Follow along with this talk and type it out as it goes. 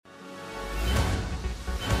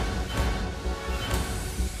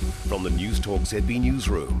From the Newstalk ZB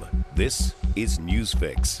Newsroom, this is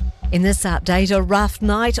Newsfix. In this update, a rough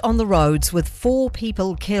night on the roads with 4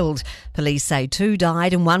 people killed. Police say 2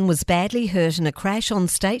 died and 1 was badly hurt in a crash on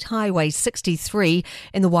State Highway 63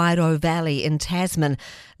 in the Wairau Valley in Tasman.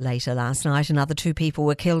 Later last night, another 2 people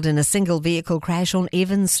were killed in a single vehicle crash on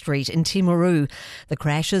Evans Street in Timaru. The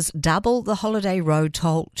crashes double the Holiday Road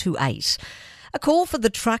toll to 8. A call for the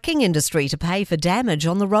trucking industry to pay for damage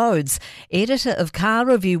on the roads. Editor of car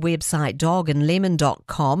review website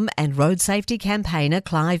dogandlemon.com and road safety campaigner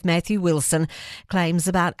Clive Matthew Wilson claims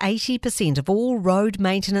about 80% of all road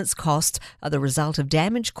maintenance costs are the result of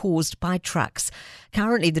damage caused by trucks.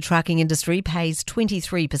 Currently, the trucking industry pays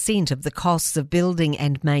 23% of the costs of building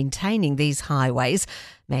and maintaining these highways.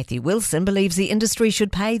 Matthew Wilson believes the industry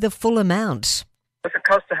should pay the full amount. If it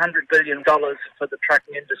costs $100 billion for the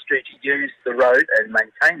trucking industry to use the road and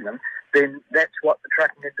maintain them, then that's what the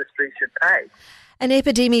trucking industry should pay. An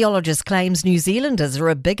epidemiologist claims New Zealanders are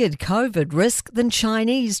a bigger COVID risk than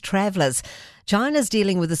Chinese travellers. China's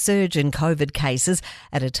dealing with a surge in COVID cases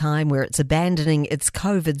at a time where it's abandoning its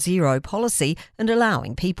COVID zero policy and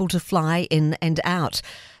allowing people to fly in and out.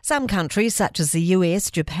 Some countries, such as the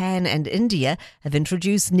US, Japan and India, have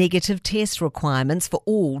introduced negative test requirements for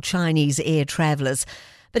all Chinese air travellers.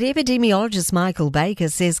 But epidemiologist Michael Baker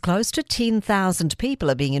says close to 10,000 people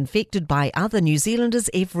are being infected by other New Zealanders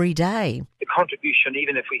every day. The contribution,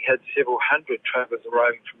 even if we had several hundred travellers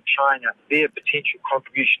arriving from China, their potential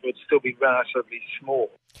contribution would still be relatively small.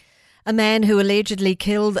 A man who allegedly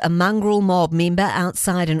killed a mongrel mob member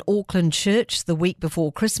outside an Auckland church the week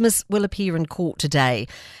before Christmas will appear in court today.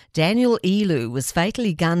 Daniel Elu was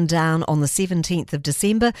fatally gunned down on the 17th of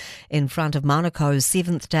December in front of Manako's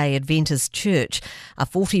Seventh-day Adventist Church. A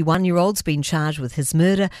 41-year-old's been charged with his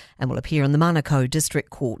murder and will appear in the Manukau District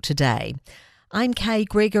Court today. I'm Kay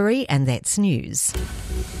Gregory and that's news.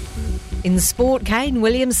 In sport, Kane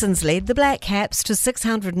Williamson's led the Black Caps to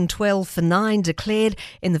 612 for 9 declared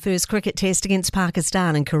in the first cricket test against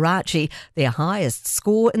Pakistan in Karachi, their highest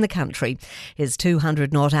score in the country. His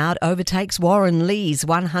 200 not out overtakes Warren Lee's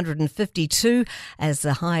 152 as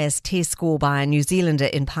the highest test score by a New Zealander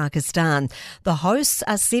in Pakistan. The hosts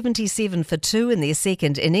are 77 for 2 in their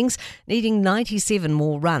second innings, needing 97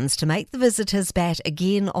 more runs to make the visitors bat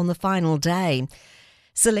again on the final day.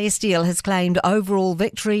 Celestial has claimed overall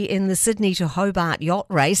victory in the Sydney to Hobart yacht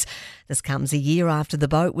race. This comes a year after the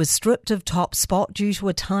boat was stripped of top spot due to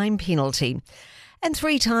a time penalty. And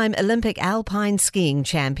 3-time Olympic alpine skiing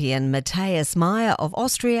champion Matthias Meyer of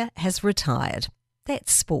Austria has retired.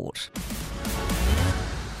 That's sport.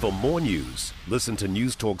 For more news, listen to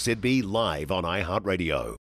Newstalk ZB live on iHeartRadio.